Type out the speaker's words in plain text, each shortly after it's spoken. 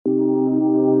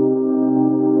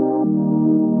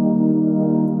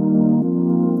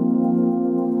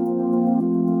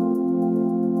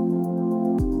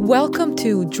Welcome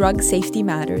to Drug Safety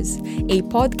Matters, a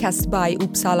podcast by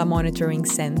Uppsala Monitoring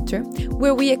Center,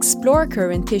 where we explore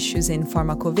current issues in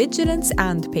pharmacovigilance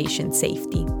and patient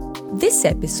safety. This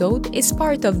episode is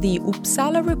part of the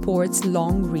Uppsala Reports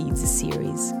Long Reads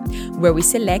series, where we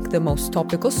select the most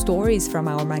topical stories from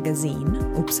our magazine,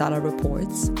 Uppsala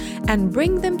Reports, and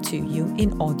bring them to you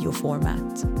in audio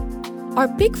format. Our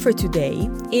pick for today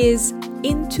is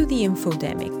Into the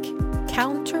Infodemic: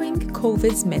 Countering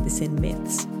COVID's Medicine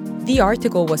Myths. The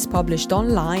article was published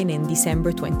online in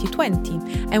December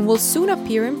 2020 and will soon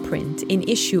appear in print in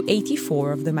issue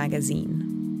 84 of the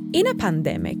magazine. In a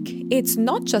pandemic, it's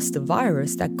not just the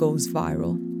virus that goes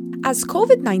viral. As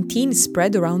COVID-19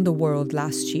 spread around the world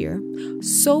last year,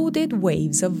 so did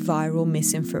waves of viral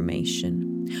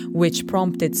misinformation, which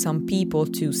prompted some people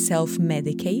to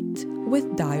self-medicate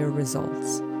with dire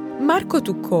results. Marco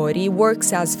Tuccori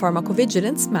works as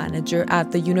pharmacovigilance manager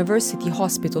at the University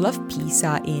Hospital of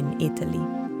Pisa in Italy.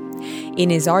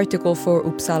 In his article for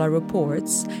Uppsala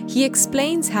Reports, he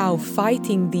explains how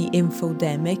fighting the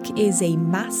infodemic is a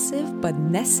massive but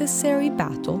necessary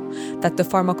battle that the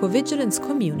pharmacovigilance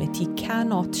community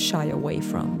cannot shy away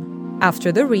from.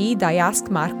 After the read, I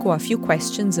asked Marco a few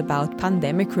questions about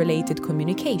pandemic-related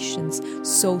communications,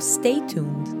 so stay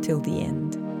tuned till the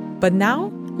end. But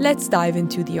now, let's dive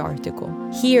into the article.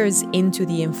 Here's Into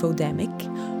the Infodemic,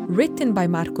 written by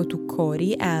Marco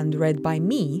Tuccori and read by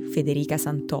me, Federica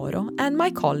Santoro, and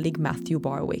my colleague Matthew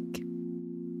Barwick.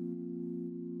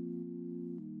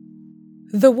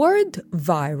 The word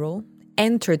viral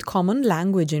entered common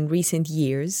language in recent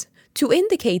years to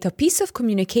indicate a piece of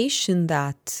communication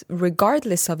that,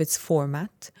 regardless of its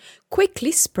format,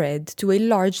 quickly spread to a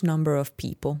large number of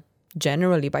people,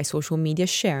 generally by social media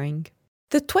sharing.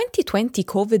 The 2020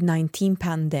 COVID-19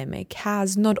 pandemic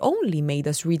has not only made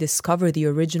us rediscover the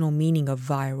original meaning of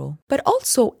viral, but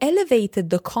also elevated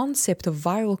the concept of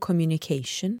viral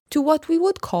communication to what we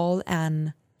would call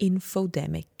an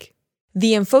infodemic.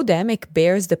 The infodemic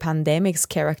bears the pandemic's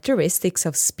characteristics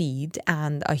of speed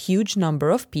and a huge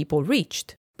number of people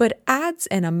reached, but adds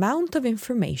an amount of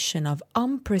information of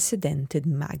unprecedented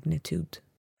magnitude.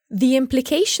 The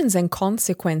implications and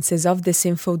consequences of this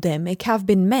infodemic have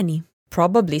been many.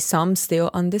 Probably some still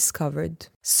undiscovered.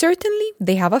 Certainly,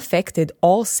 they have affected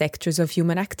all sectors of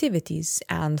human activities,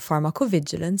 and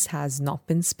pharmacovigilance has not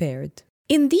been spared.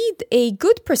 Indeed, a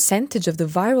good percentage of the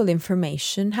viral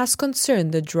information has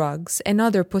concerned the drugs and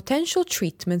other potential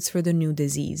treatments for the new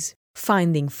disease,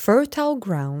 finding fertile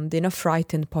ground in a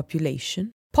frightened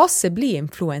population, possibly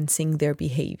influencing their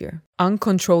behavior.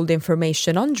 Uncontrolled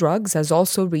information on drugs has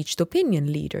also reached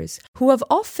opinion leaders, who have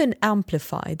often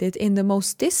amplified it in the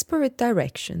most disparate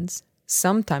directions,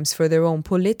 sometimes for their own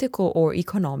political or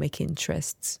economic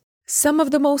interests. Some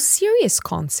of the most serious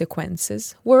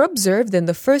consequences were observed in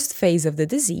the first phase of the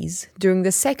disease during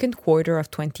the second quarter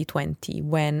of 2020,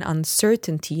 when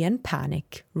uncertainty and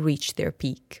panic reached their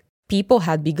peak. People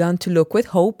had begun to look with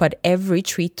hope at every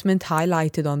treatment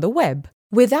highlighted on the web,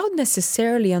 without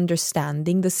necessarily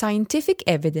understanding the scientific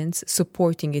evidence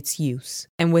supporting its use,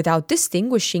 and without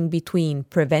distinguishing between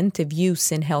preventive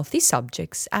use in healthy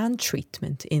subjects and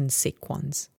treatment in sick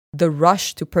ones. The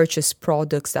rush to purchase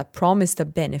products that promised a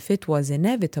benefit was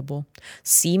inevitable,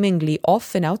 seemingly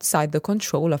often outside the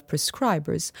control of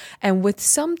prescribers, and with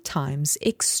sometimes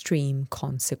extreme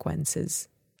consequences.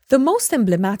 The most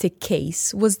emblematic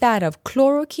case was that of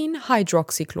chloroquine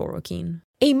hydroxychloroquine.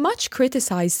 A much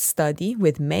criticized study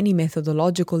with many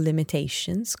methodological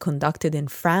limitations conducted in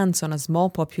France on a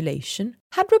small population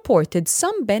had reported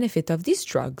some benefit of these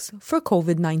drugs for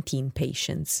COVID-19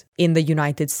 patients. In the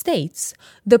United States,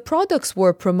 the products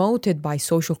were promoted by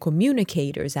social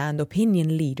communicators and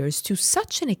opinion leaders to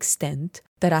such an extent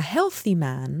that a healthy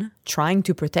man, trying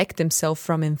to protect himself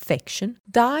from infection,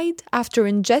 died after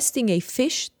ingesting a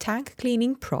fish tank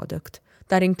cleaning product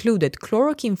that included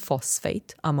chloroquine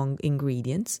phosphate among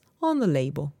ingredients on the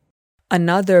label.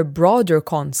 Another broader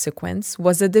consequence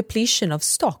was a depletion of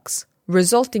stocks,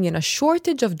 resulting in a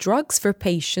shortage of drugs for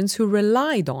patients who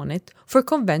relied on it for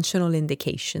conventional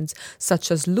indications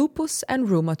such as lupus and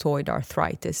rheumatoid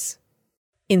arthritis.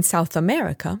 In South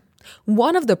America,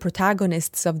 one of the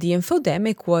protagonists of the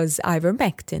infodemic was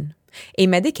ivermectin, a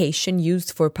medication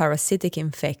used for parasitic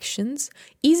infections,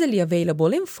 easily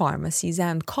available in pharmacies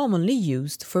and commonly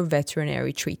used for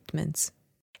veterinary treatments.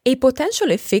 A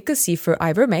potential efficacy for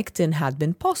ivermectin had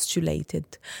been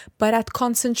postulated, but at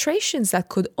concentrations that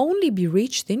could only be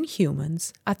reached in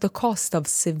humans at the cost of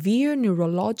severe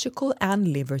neurological and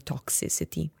liver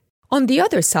toxicity. On the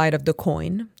other side of the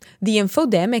coin, the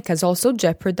infodemic has also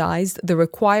jeopardized the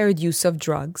required use of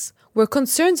drugs, where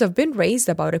concerns have been raised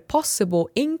about a possible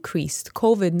increased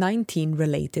COVID-19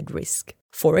 related risk.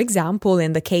 For example,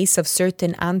 in the case of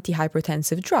certain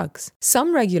antihypertensive drugs,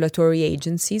 some regulatory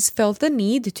agencies felt the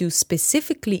need to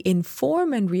specifically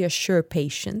inform and reassure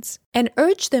patients and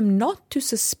urge them not to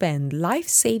suspend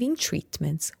life-saving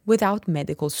treatments without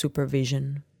medical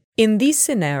supervision. In these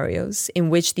scenarios, in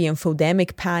which the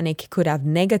infodemic panic could have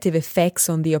negative effects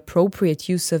on the appropriate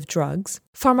use of drugs,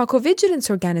 pharmacovigilance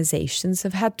organizations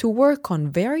have had to work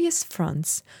on various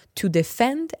fronts to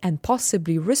defend and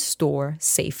possibly restore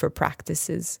safer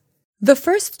practices. The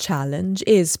first challenge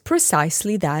is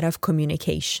precisely that of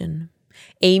communication,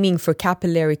 aiming for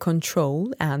capillary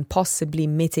control and possibly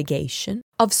mitigation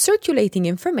of circulating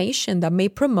information that may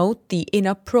promote the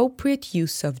inappropriate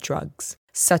use of drugs,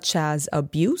 such as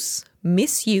abuse,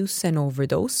 misuse, and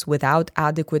overdose without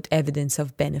adequate evidence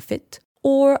of benefit,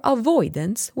 or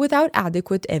avoidance without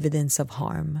adequate evidence of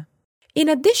harm. In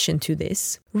addition to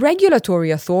this,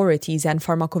 regulatory authorities and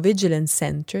pharmacovigilance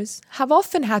centers have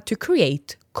often had to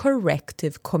create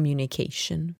corrective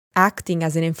communication, acting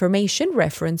as an information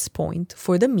reference point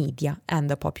for the media and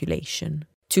the population.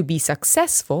 To be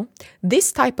successful,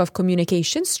 this type of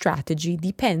communication strategy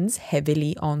depends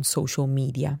heavily on social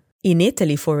media. In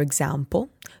Italy, for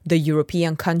example, the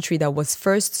European country that was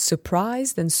first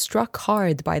surprised and struck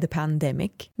hard by the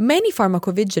pandemic, many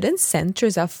pharmacovigilance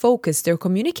centers have focused their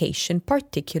communication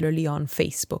particularly on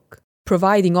Facebook,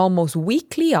 providing almost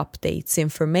weekly updates,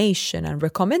 information, and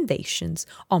recommendations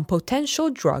on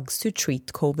potential drugs to treat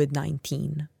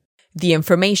COVID-19. The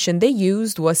information they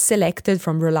used was selected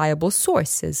from reliable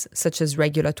sources, such as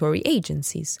regulatory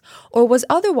agencies, or was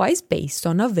otherwise based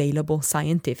on available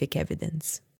scientific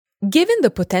evidence. Given the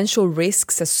potential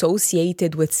risks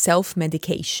associated with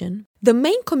self-medication, the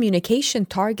main communication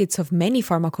targets of many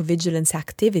pharmacovigilance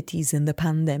activities in the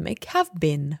pandemic have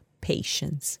been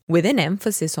patients, with an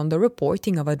emphasis on the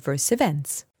reporting of adverse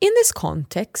events. In this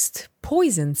context,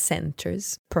 poison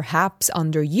centers, perhaps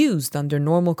underused under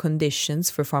normal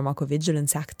conditions for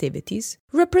pharmacovigilance activities,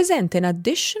 represent an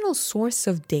additional source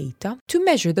of data to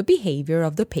measure the behavior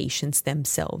of the patients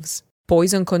themselves.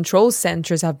 Poison control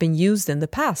centers have been used in the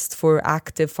past for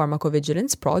active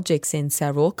pharmacovigilance projects in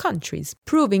several countries,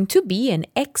 proving to be an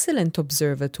excellent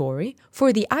observatory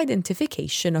for the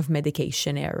identification of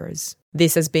medication errors.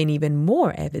 This has been even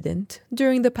more evident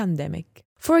during the pandemic.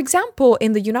 For example,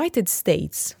 in the United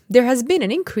States, there has been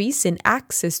an increase in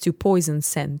access to poison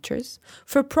centers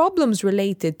for problems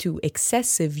related to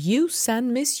excessive use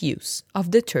and misuse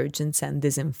of detergents and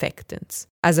disinfectants.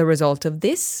 As a result of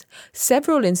this,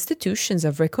 several institutions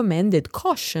have recommended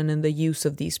caution in the use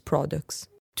of these products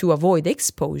to avoid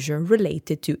exposure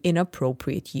related to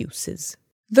inappropriate uses.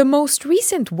 The most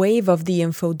recent wave of the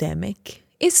infodemic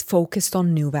is focused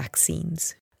on new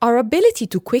vaccines. Our ability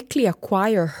to quickly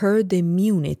acquire herd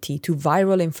immunity to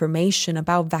viral information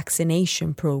about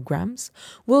vaccination programs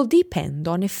will depend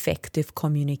on effective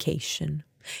communication,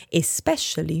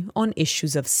 especially on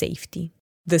issues of safety.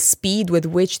 The speed with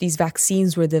which these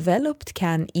vaccines were developed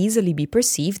can easily be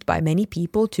perceived by many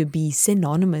people to be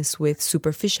synonymous with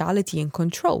superficiality and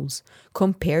controls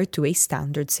compared to a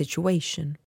standard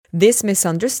situation. This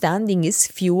misunderstanding is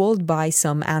fueled by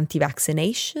some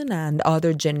anti-vaccination and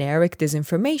other generic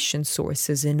disinformation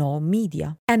sources in all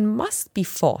media, and must be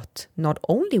fought not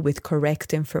only with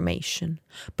correct information,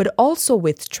 but also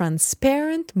with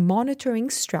transparent monitoring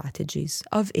strategies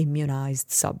of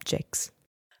immunized subjects.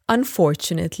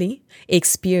 Unfortunately,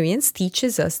 experience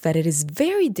teaches us that it is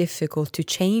very difficult to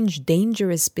change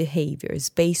dangerous behaviors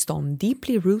based on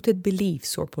deeply rooted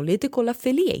beliefs or political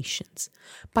affiliations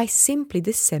by simply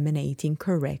disseminating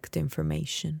correct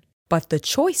information. But the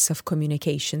choice of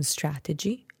communication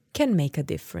strategy can make a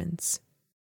difference.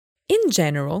 In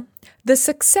general, the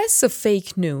success of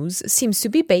fake news seems to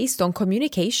be based on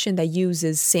communication that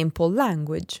uses simple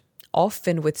language,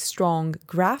 often with strong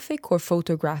graphic or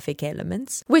photographic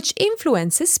elements, which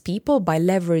influences people by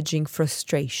leveraging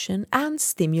frustration and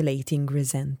stimulating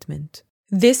resentment.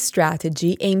 This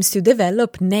strategy aims to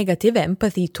develop negative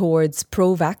empathy towards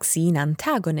pro-vaccine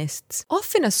antagonists,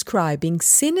 often ascribing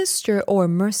sinister or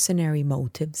mercenary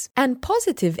motives, and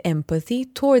positive empathy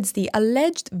towards the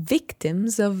alleged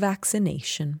victims of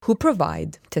vaccination, who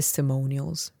provide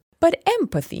testimonials. But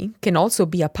empathy can also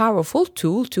be a powerful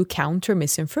tool to counter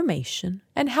misinformation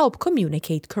and help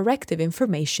communicate corrective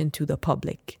information to the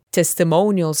public.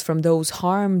 Testimonials from those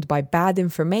harmed by bad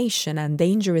information and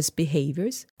dangerous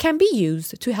behaviors can be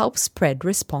used to help spread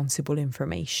responsible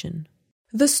information.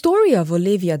 The story of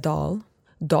Olivia Dahl,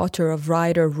 daughter of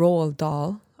writer Roald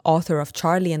Dahl, author of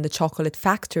Charlie and the Chocolate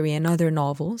Factory and other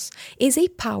novels, is a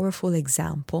powerful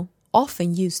example,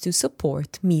 often used to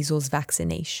support measles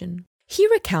vaccination. He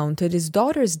recounted his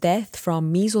daughter's death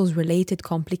from measles-related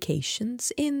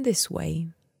complications in this way.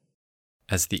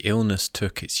 As the illness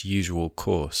took its usual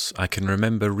course, I can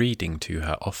remember reading to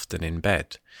her often in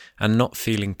bed and not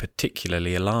feeling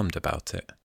particularly alarmed about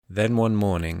it. Then one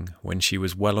morning, when she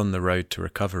was well on the road to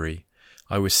recovery,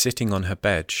 I was sitting on her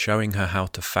bed showing her how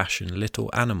to fashion little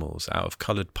animals out of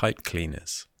coloured pipe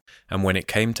cleaners. And when it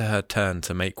came to her turn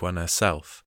to make one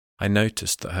herself, I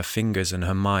noticed that her fingers and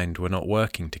her mind were not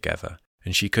working together,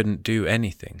 and she couldn't do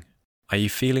anything. "Are you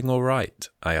feeling all right?"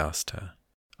 I asked her.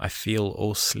 "I feel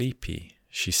all sleepy,"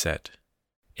 she said.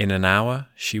 In an hour,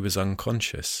 she was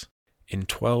unconscious. In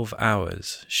 12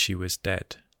 hours, she was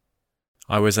dead.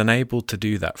 I was unable to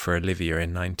do that for Olivia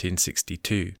in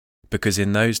 1962, because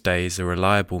in those days a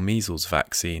reliable measles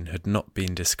vaccine had not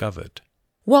been discovered.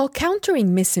 While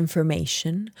countering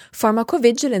misinformation,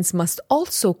 pharmacovigilance must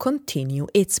also continue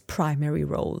its primary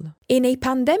role. In a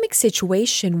pandemic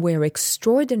situation where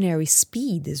extraordinary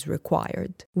speed is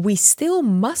required, we still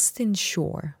must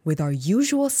ensure, with our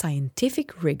usual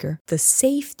scientific rigor, the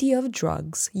safety of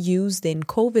drugs used in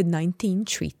COVID-19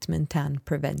 treatment and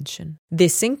prevention.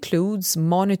 This includes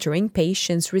monitoring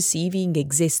patients receiving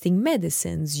existing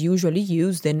medicines usually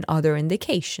used in other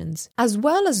indications, as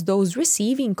well as those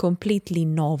receiving completely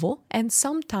novel and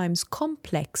sometimes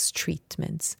complex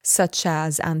treatments, such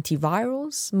as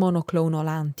antivirals, monoclonal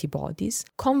antibodies,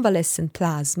 convalescent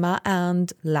plasma,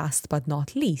 and, last but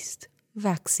not least,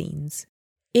 vaccines.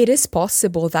 It is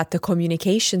possible that the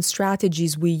communication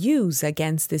strategies we use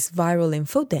against this viral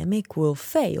infodemic will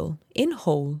fail, in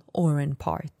whole or in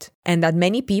part, and that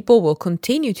many people will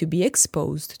continue to be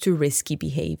exposed to risky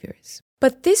behaviors.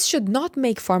 But this should not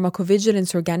make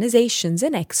pharmacovigilance organizations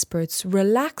and experts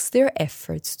relax their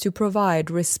efforts to provide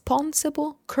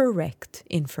responsible, correct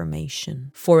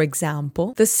information. For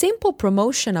example, the simple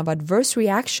promotion of adverse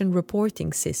reaction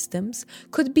reporting systems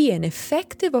could be an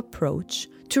effective approach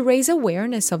to raise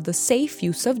awareness of the safe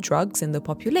use of drugs in the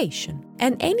population.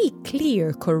 And any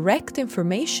clear, correct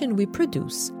information we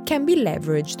produce can be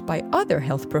leveraged by other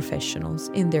health professionals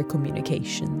in their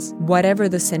communications. Whatever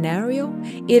the scenario,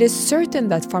 it is certain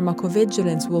that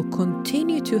pharmacovigilance will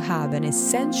continue to have an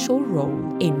essential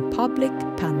role in public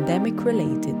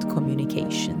pandemic-related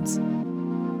communications.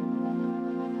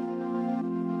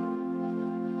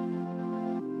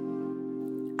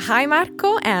 Hi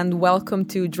Marco, and welcome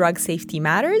to Drug Safety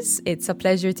Matters. It's a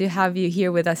pleasure to have you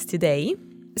here with us today.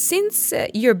 Since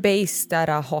you're based at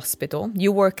a hospital,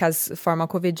 you work as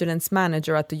pharmacovigilance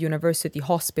manager at the University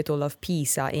Hospital of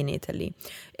Pisa in Italy.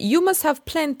 You must have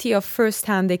plenty of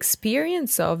first-hand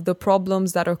experience of the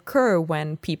problems that occur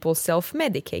when people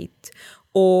self-medicate,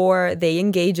 or they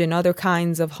engage in other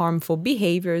kinds of harmful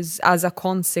behaviors as a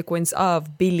consequence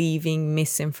of believing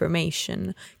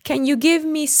misinformation. Can you give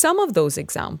me some of those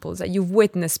examples that you've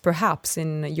witnessed perhaps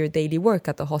in your daily work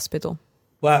at the hospital?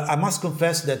 Well, I must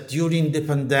confess that during the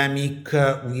pandemic,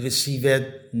 we received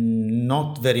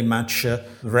not very much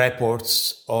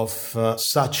reports of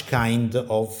such kind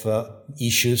of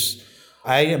issues.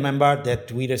 I remember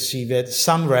that we received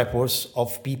some reports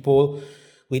of people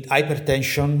with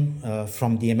hypertension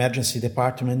from the emergency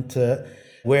department,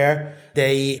 where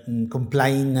they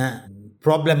complain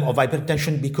problem of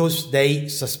hypertension because they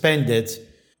suspended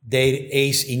their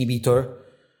ACE inhibitor,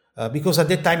 because at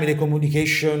that time the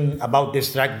communication about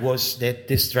this drug was that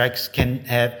these drugs can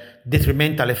have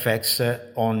detrimental effects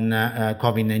on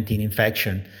COVID-19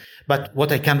 infection. But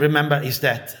what I can remember is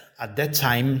that at that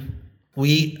time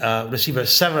we received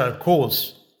several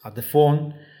calls at the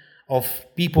phone of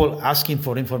people asking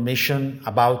for information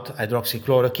about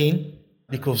hydroxychloroquine,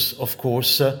 because, of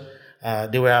course,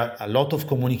 there were a lot of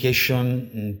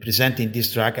communication presenting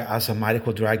this drug as a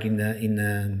miracle drug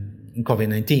in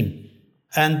COVID-19.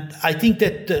 And I think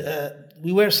that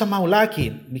we were somehow lucky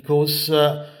because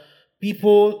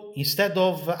people, instead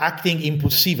of acting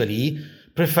impulsively,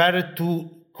 preferred to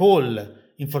call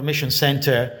information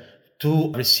center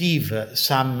to receive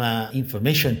some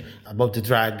information about the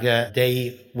drug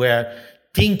they were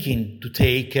thinking to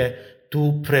take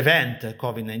to prevent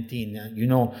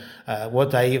COVID-19.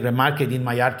 What I remarked in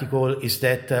my article is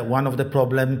that one of the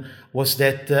problems was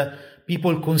that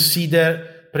people consider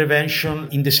prevention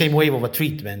in the same way of a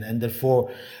treatment, and therefore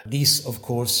this, of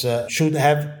course, should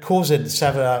have caused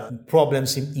several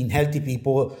problems in healthy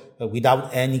people without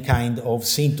any kind of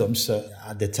symptoms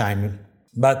at the time.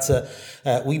 But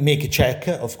we make a check,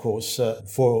 of course,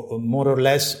 for more or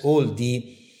less all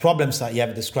the problems that you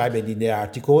have described in the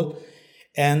article.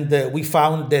 And we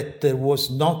found that there was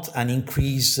not an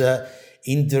increase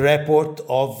in the report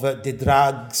of the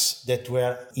drugs that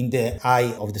were in the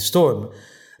eye of the storm.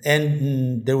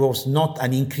 And there was not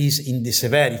an increase in the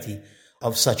severity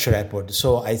of such a report.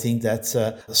 So I think that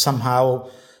somehow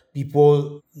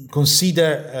people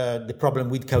consider the problem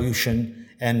with caution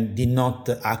and did not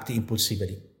act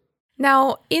impulsively.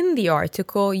 Now, in the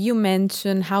article, you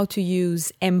mention how to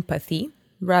use empathy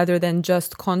rather than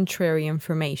just contrary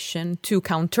information to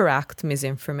counteract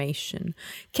misinformation.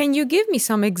 Can you give me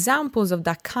some examples of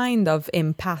that kind of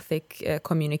empathic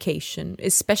communication,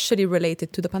 especially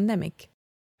related to the pandemic?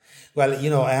 Well,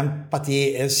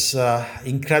 empathy is an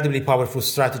incredibly powerful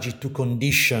strategy to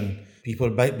condition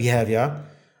people's behavior,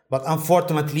 but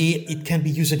unfortunately, it can be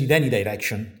used in any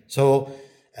direction. So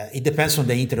it depends on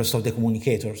the interest of the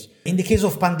communicators. In the case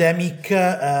of pandemic,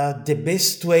 the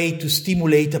best way to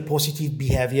stimulate a positive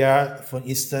behavior, for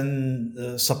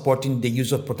instance, supporting the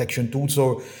use of protection tools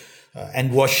or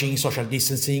hand washing, social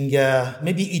distancing,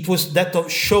 maybe it was that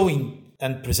of showing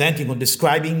and presenting or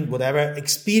describing whatever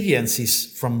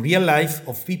experiences from real life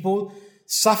of people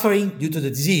suffering due to the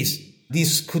disease.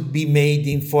 This could be made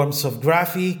in forms of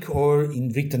graphic or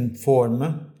in written form.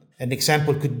 An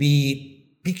example could be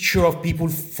picture of people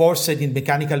forced in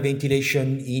mechanical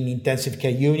ventilation in intensive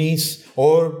care units,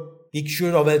 or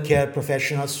picture of healthcare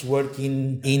professionals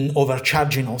working in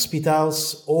overcharging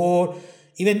hospitals, or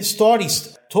even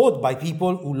stories told by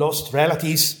people who lost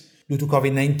relatives due to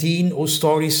COVID-19, or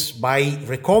stories by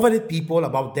recovered people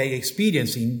about their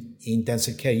experience in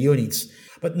intensive care units.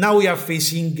 But now we are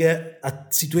facing a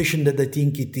situation that I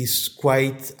think it is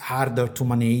quite harder to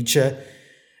manage,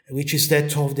 which is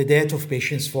that of the death of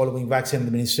patients following vaccine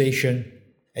administration.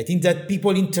 I think that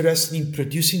people interested in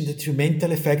producing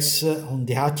detrimental effects on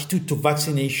the attitude to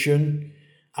vaccination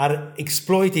are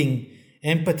exploiting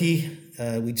empathy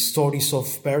with stories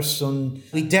of persons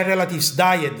with their relatives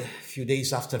died a few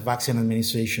days after vaccine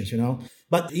administrations,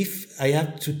 But if I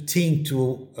have to think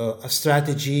to a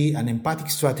strategy, an empathic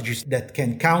strategy that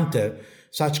can counter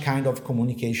such kind of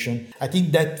communication, I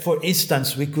think that, for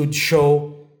instance, we could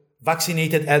show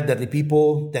vaccinated elderly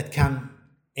people that can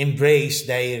embrace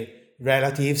their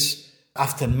relatives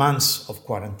after months of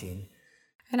quarantine.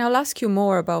 And I'll ask you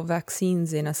more about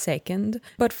vaccines in a second.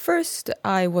 But first,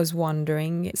 I was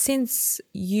wondering, since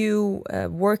you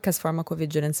work as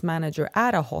pharmacovigilance manager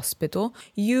at a hospital,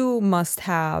 you must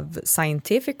have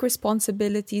scientific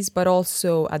responsibilities, but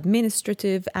also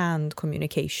administrative and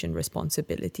communication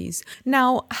responsibilities.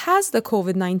 Now, has the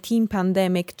COVID-19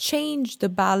 pandemic changed the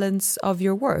balance of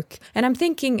your work? And I'm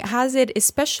thinking, has it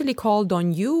especially called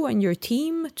on you and your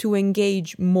team to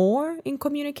engage more in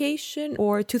communication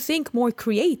or to think more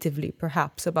creatively,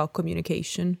 perhaps, about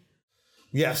communication?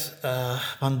 Yes,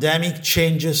 pandemic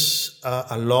changes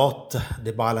a lot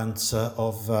the balance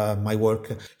of my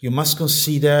work. You must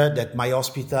consider that my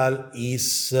hospital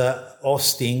is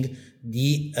hosting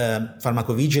the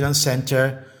pharmacovigilance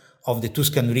center of the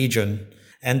Tuscan region,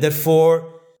 and therefore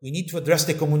we need to address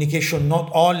the communication not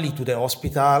only to the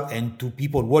hospital and to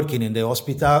people working in the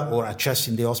hospital or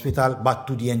accessing the hospital, but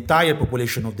to the entire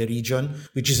population of the region,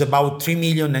 which is about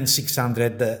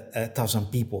 3,600,000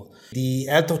 people. The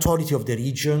health authority of the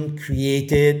region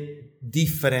created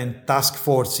different task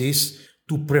forces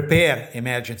to prepare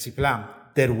emergency plan.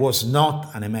 There was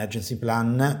not an emergency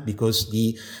plan because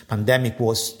the pandemic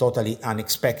was totally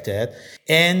unexpected,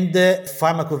 and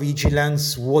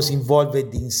pharmacovigilance was involved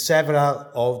in several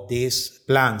of these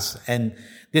plans. And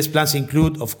these plans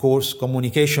include, of course,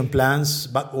 communication plans,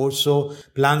 but also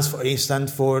plans, for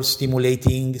instance, for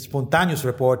stimulating spontaneous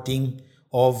reporting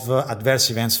of adverse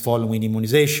events following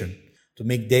immunization to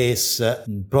make these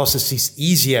processes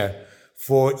easier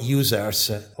for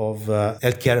users of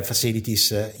healthcare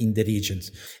facilities in the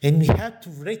regions. And we had to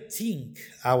rethink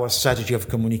our strategy of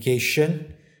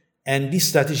communication, and this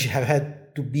strategy have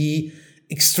had to be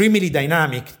extremely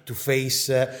dynamic to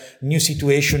face new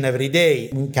situation every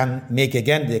day. We can make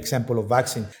again the example of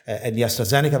vaccine, the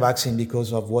AstraZeneca vaccine,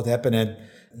 because of what happened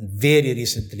very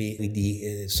recently with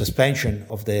the suspension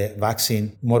of the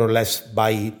vaccine, more or less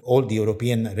by all the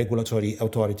European regulatory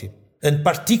authority. In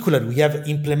particular, we have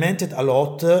implemented a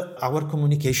lot our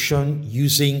communication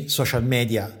using social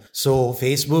media. So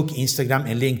Facebook, Instagram,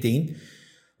 and LinkedIn.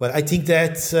 Well, I think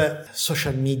that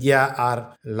social media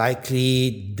are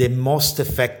likely the most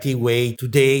effective way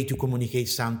today to communicate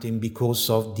something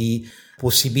because of the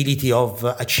possibility of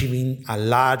achieving a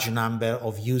large number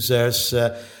of users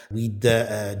with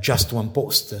just one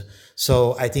post.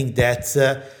 So I think that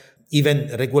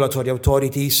even regulatory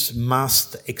authorities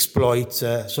must exploit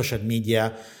social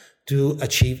media to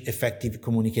achieve effective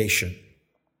communication.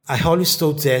 I always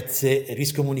thought that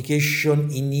risk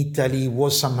communication in Italy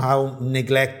was somehow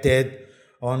neglected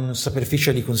or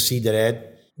superficially considered.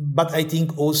 But I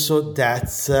think also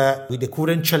that with the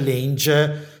current challenge,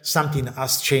 something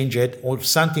has changed or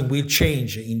something will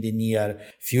change in the near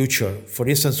future. For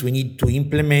instance, we need to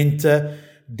implement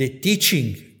the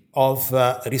teaching of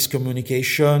risk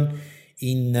communication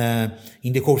in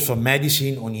the course of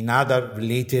medicine or in other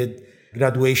related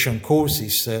graduation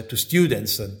courses to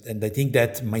students. And I think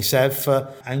that myself,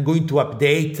 I'm going to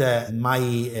update my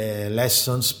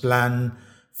lessons plan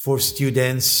for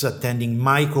students attending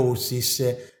my courses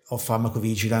of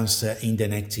pharmacovigilance in the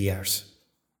next years.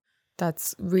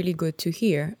 That's really good to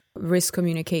hear. Risk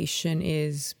communication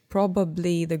is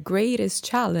probably the greatest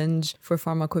challenge for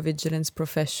pharmacovigilance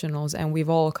professionals, and we've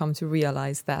all come to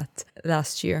realize that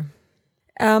last year.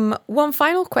 One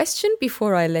final question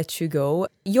before I let you go.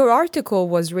 Your article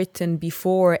was written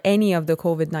before any of the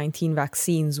COVID-19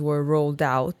 vaccines were rolled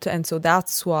out, and so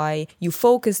that's why you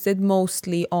focused it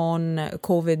mostly on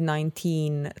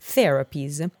COVID-19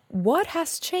 therapies. What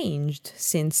has changed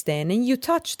since then? And you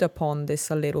touched upon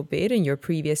this a little bit in your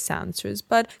previous answers,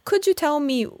 but could you tell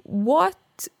me what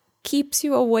keeps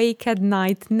you awake at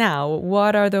night now?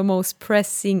 What are the most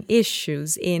pressing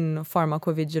issues in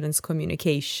pharmacovigilance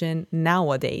communication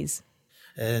nowadays?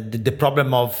 The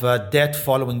problem of death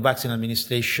following vaccine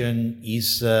administration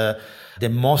is the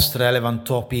most relevant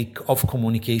topic of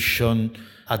communication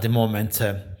at the moment.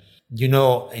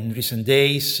 In recent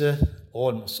days,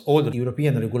 almost all the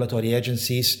European regulatory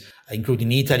agencies,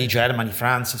 including Italy, Germany,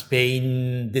 France,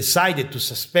 Spain, decided to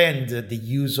suspend the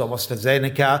use of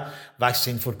AstraZeneca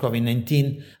vaccine for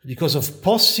COVID-19 because of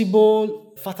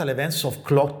possible fatal events of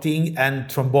clotting and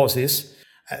thrombosis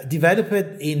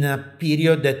developed in a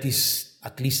period that is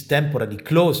at least temporarily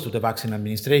close to the vaccine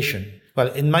administration. Well,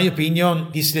 in my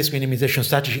opinion, this risk minimization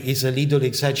strategy is a little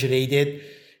exaggerated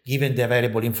given the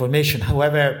available information.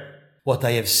 However, what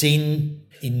I have seen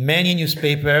in many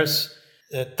newspapers,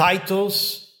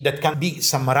 titles that can be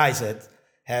summarized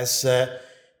as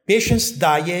patients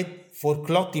died for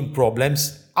clotting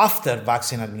problems after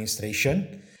vaccine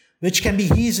administration, which can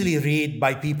be easily read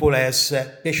by people as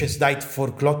patients died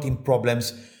for clotting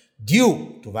problems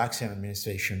due to vaccine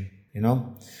administration,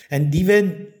 And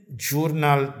even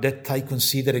journal that I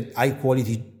consider high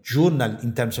quality journal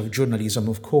in terms of journalism,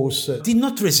 of course, did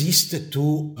not resist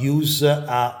to use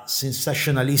a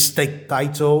sensationalistic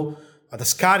title, a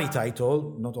scary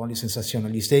title, not only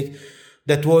sensationalistic,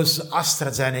 that was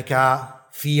AstraZeneca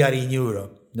Fear in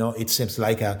Europe. It seems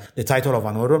like the title of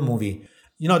an horror movie.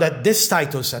 That these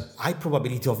titles have high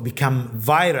probability of become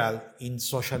viral in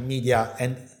social media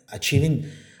and achieving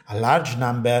a large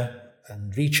number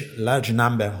and reach a large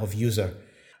number of users.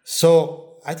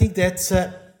 So I think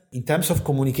that in terms of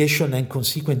communication and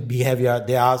consequent behavior,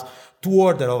 there are two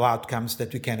orders of outcomes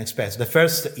that we can expect. The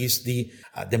first is the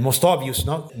most obvious.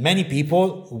 Many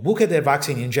people who booked their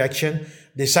vaccine injection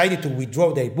decided to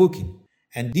withdraw their booking.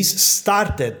 And this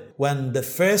started when the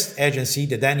first agency,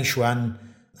 the Danish one,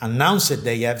 announced that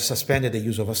they have suspended the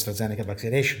use of AstraZeneca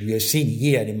vaccination. We have seen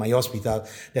here in my hospital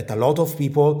that a lot of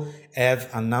people have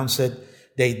announced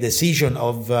their decision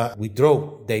of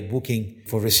withdraw their booking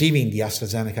for receiving the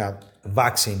AstraZeneca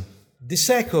vaccine. The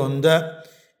second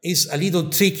is a little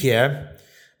trickier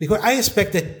because I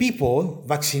expect that people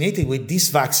vaccinated with this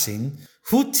vaccine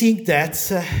who think that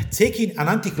taking an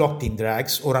anti-clotting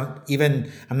drugs or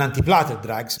even an antiplatelet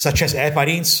drugs such as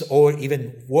heparins or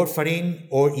even warfarin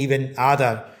or even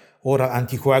other oral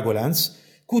anticoagulants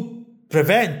could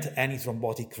prevent any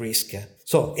thrombotic risk.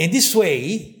 So in this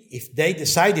way, if they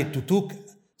decided to take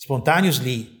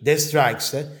spontaneously these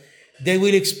drugs, they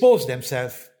will expose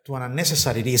themselves to an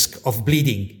unnecessary risk of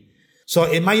bleeding.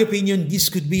 So in my opinion, this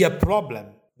could be a problem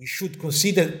we should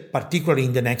consider, particularly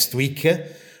in the next week,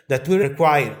 that will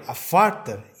require a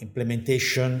further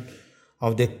implementation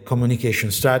of the communication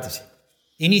strategy.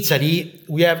 In Italy,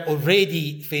 we have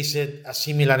already faced a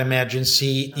similar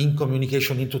emergency in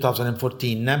communication in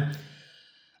 2014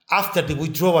 after the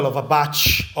withdrawal of a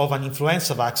batch of an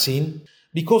influenza vaccine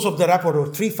because of the report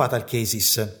of 3 fatal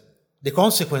cases. The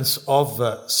consequence of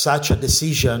such a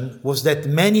decision was that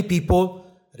many people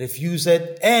refused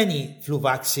any flu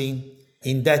vaccine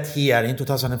in that year, in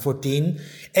 2014,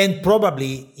 and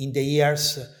probably in the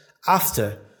years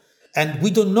after. And we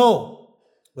don't know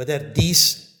whether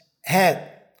this had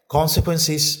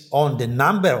consequences on the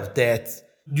number of deaths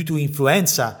due to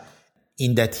influenza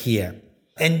in that year.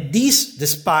 And this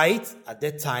despite, at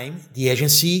that time, the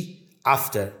agency,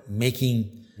 after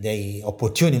making the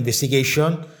opportune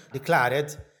investigation,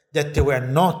 declared that there were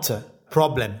not a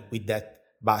problem with that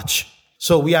batch.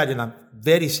 So we are in a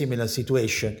very similar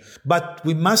situation. But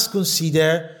we must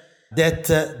consider that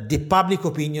the public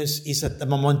opinion is at the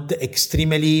moment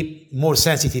extremely more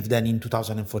sensitive than in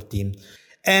 2014.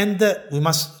 And we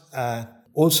must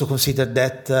also consider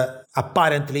that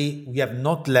apparently we have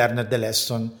not learned the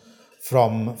lesson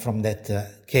from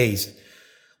that case.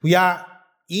 We are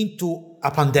into a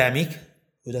pandemic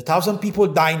with 1,000 people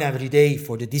dying every day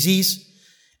for the disease,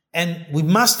 and we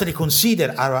must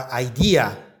reconsider our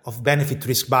idea of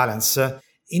benefit-risk balance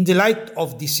in the light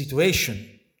of this situation.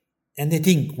 And I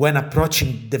think when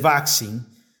approaching the vaccine,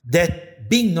 that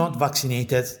being not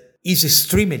vaccinated is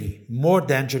extremely more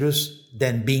dangerous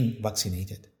than being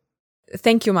vaccinated.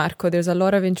 Thank you, Marco. There's a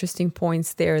lot of interesting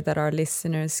points there that our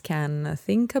listeners can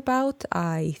think about.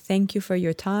 I thank you for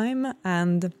your time,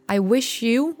 and I wish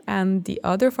you and the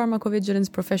other pharmacovigilance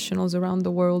professionals around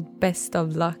the world best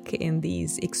of luck in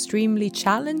these extremely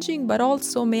challenging, but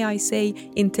also, may I say,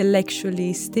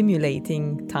 intellectually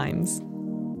stimulating times.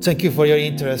 Thank you for your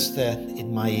interest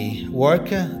in my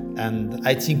work, and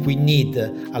I think we need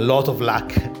a lot of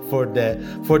luck for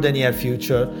the near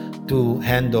future to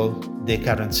handle the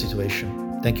current situation.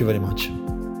 Thank you very much.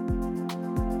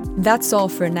 That's all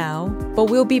for now, but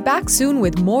we'll be back soon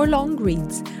with more long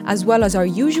reads, as well as our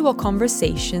usual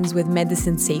conversations with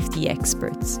medicine safety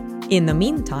experts. In the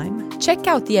meantime, check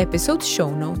out the episode's show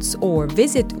notes or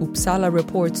visit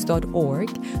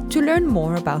uppsalareports.org to learn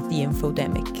more about the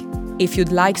infodemic. If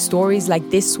you'd like stories like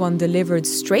this one delivered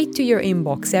straight to your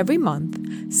inbox every month,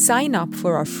 sign up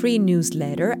for our free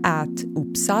newsletter at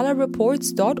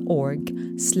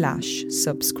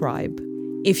uppsalareports.org/subscribe.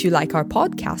 If you like our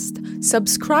podcast,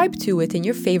 subscribe to it in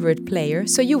your favorite player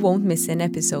so you won't miss an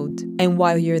episode. And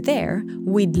while you're there,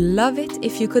 we'd love it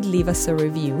if you could leave us a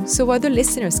review so other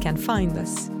listeners can find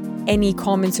us. Any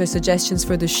comments or suggestions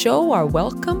for the show are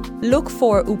welcome. Look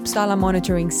for Uppsala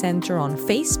Monitoring Center on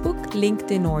Facebook,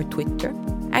 LinkedIn, or Twitter,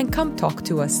 and come talk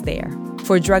to us there.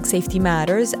 For Drug Safety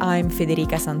Matters, I'm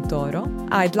Federica Santoro.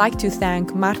 I'd like to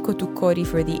thank Marco Tuccori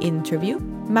for the interview,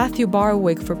 Matthew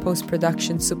Barwig for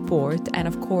post-production support, and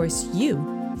of course you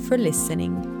for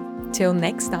listening. Till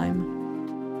next time.